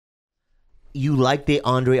You like the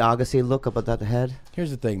Andre Agassi look about that head?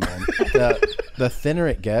 Here's the thing, man. The thinner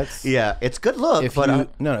it gets, Yeah, it's good look. if but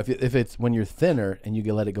if it's when you're thinner and you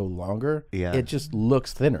can let it go longer, Yeah. it just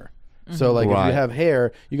looks thinner. So like if you have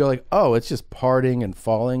hair, you go like, oh, it's just parting and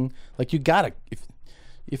falling. Like you gotta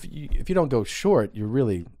if you don't go short, you're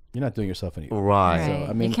not doing yourself any good. right. Right. So,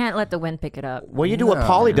 I mean, you can't let the wind pick it up. Well, you do what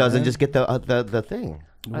Paulie does and man. just get the thing.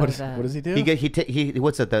 what does he do? He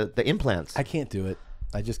what's it? The implants. I can't do it.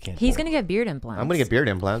 I just can't. He's do gonna get beard implants. I'm gonna get beard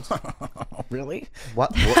implants. it. Really?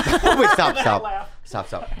 What? Wait, stop.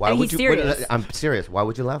 Why And would he's you? serious. I'm serious. Why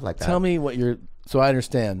would you laugh like that? Tell me what you're. So I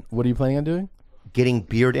understand. What are you planning on doing? Getting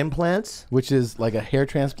beard implants. Which is like a hair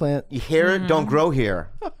transplant. Your hair don't grow here.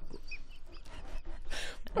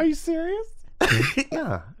 Are you serious?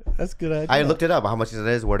 Yeah, That's a good idea. I looked it up. How much it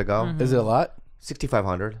is? Where to go? Is it a lot?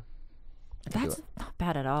 6,500. That's not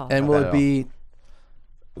bad at all. And Not will bad it at be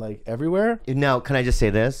like everywhere? Now, can I just say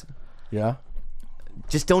this? Yeah.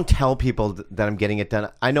 Just don't tell people that I'm getting it done.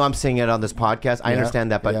 I know I'm saying it on this podcast. I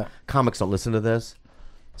understand that, but yeah. comics don't listen to this.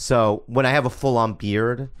 So when I have a full-on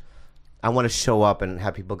beard, I want to show up and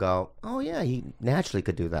have people go, "Oh yeah, he naturally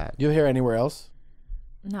could do that." You have hair anywhere else?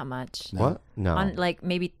 Not much. What? No. On like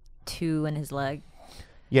maybe 2 in his leg.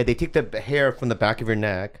 Yeah, they take the hair from the back of your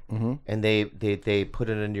neck and they put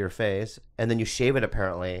it into your face, and then you shave it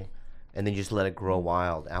apparently, and then you just let it grow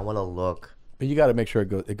wild. I want to look. But you got to make sure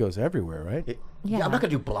it goes everywhere, right? Yeah, I'm not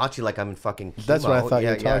gonna do blotchy like I'm in fucking chemo. That's what I thought you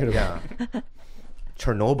were talking about.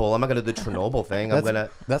 Chernobyl. I'm not gonna do the Chernobyl thing.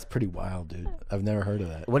 That's pretty wild, dude. I've never heard of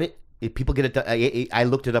that. If people get it done, I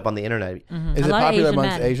looked it up on the internet. Is A it lot of popular Asian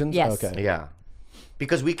amongst men. Asians? Yes. Okay. Yeah,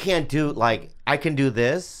 because we can't do I can do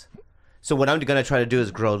this. So what I'm gonna try to do is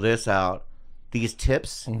grow this out, these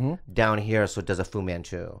tips down here, so it does a Fu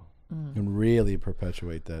Manchu. You can really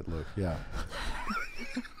perpetuate that look. Yeah.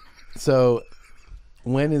 So,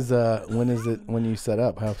 when is it when you set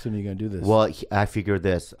up? How soon are you gonna do this? Well, I figured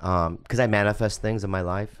this because I manifest things in my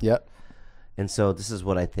life. Yep. And so this is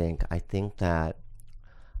what I think. I think the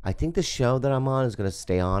show that I'm on is gonna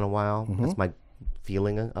stay on a while. That's my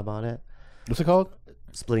feeling about it. What's it called?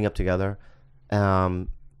 Splitting Up Together.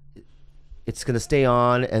 It's gonna stay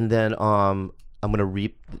on, and then I'm gonna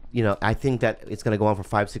reap. I think that it's gonna go on for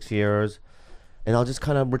 5-6 years, and I'll just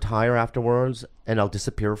kind of retire afterwards, and I'll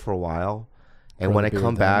disappear for a while. And Grow when the I beard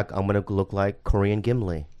come down. back, I'm gonna look like Korean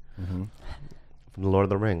Gimli from the Lord of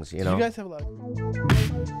the Rings. You guys have a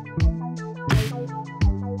lot.